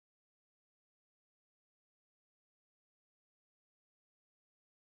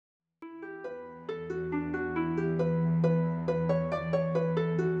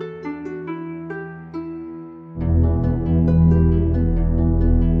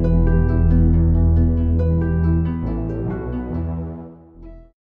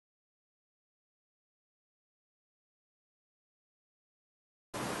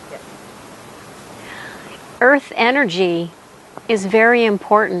Earth energy is very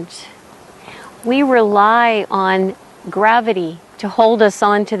important. We rely on gravity to hold us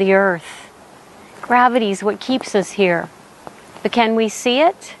onto the earth. Gravity is what keeps us here. But can we see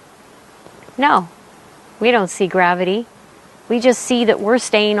it? No, we don't see gravity. We just see that we're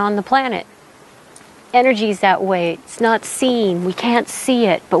staying on the planet. Energy's that way. It's not seen. We can't see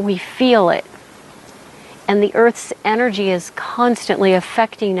it, but we feel it. And the Earth's energy is constantly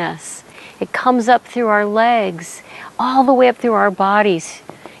affecting us. It comes up through our legs, all the way up through our bodies,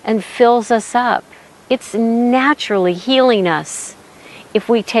 and fills us up. It's naturally healing us if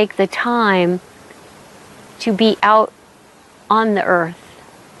we take the time to be out on the earth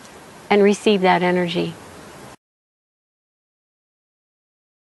and receive that energy.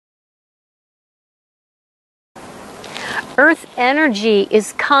 Earth energy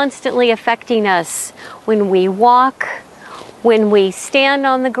is constantly affecting us when we walk, when we stand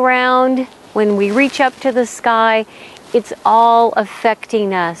on the ground, when we reach up to the sky. It's all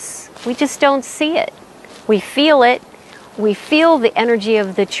affecting us. We just don't see it. We feel it. We feel the energy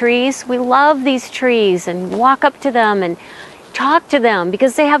of the trees. We love these trees and walk up to them and talk to them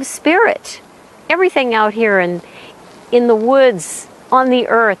because they have spirit. Everything out here in the woods, on the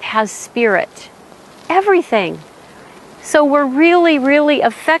earth, has spirit. Everything. So we're really, really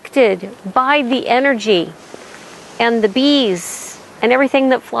affected by the energy and the bees and everything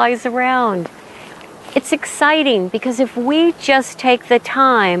that flies around. It's exciting because if we just take the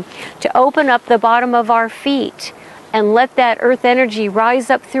time to open up the bottom of our feet and let that earth energy rise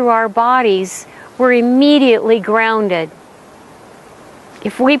up through our bodies, we're immediately grounded.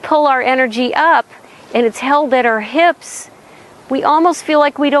 If we pull our energy up and it's held at our hips, we almost feel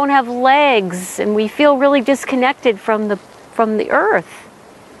like we don't have legs and we feel really disconnected from the earth.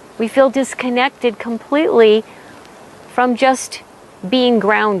 We feel disconnected completely from just being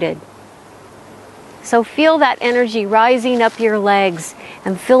grounded. So feel that energy rising up your legs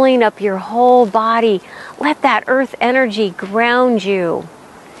and filling up your whole body. Let that earth energy ground you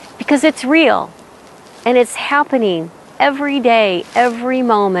because it's real and it's happening every day, every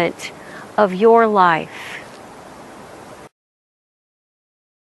moment of your life.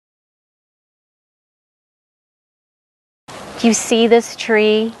 Do you see this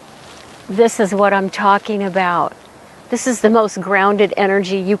tree? This is what I'm talking about. This is the most grounded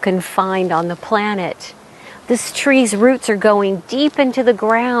energy you can find on the planet. This tree's roots are going deep into the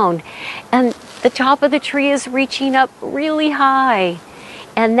ground, and the top of the tree is reaching up really high.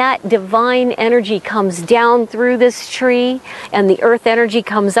 And that divine energy comes down through this tree, and the earth energy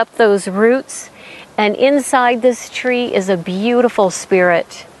comes up those roots. And inside this tree is a beautiful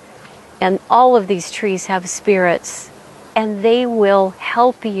spirit. And all of these trees have spirits, and they will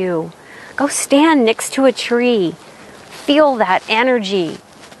help you. Go stand next to a tree. Feel that energy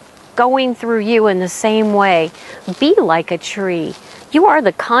going through you in the same way. Be like a tree. You are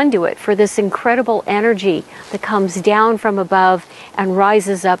the conduit for this incredible energy that comes down from above and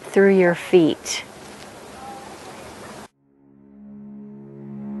rises up through your feet.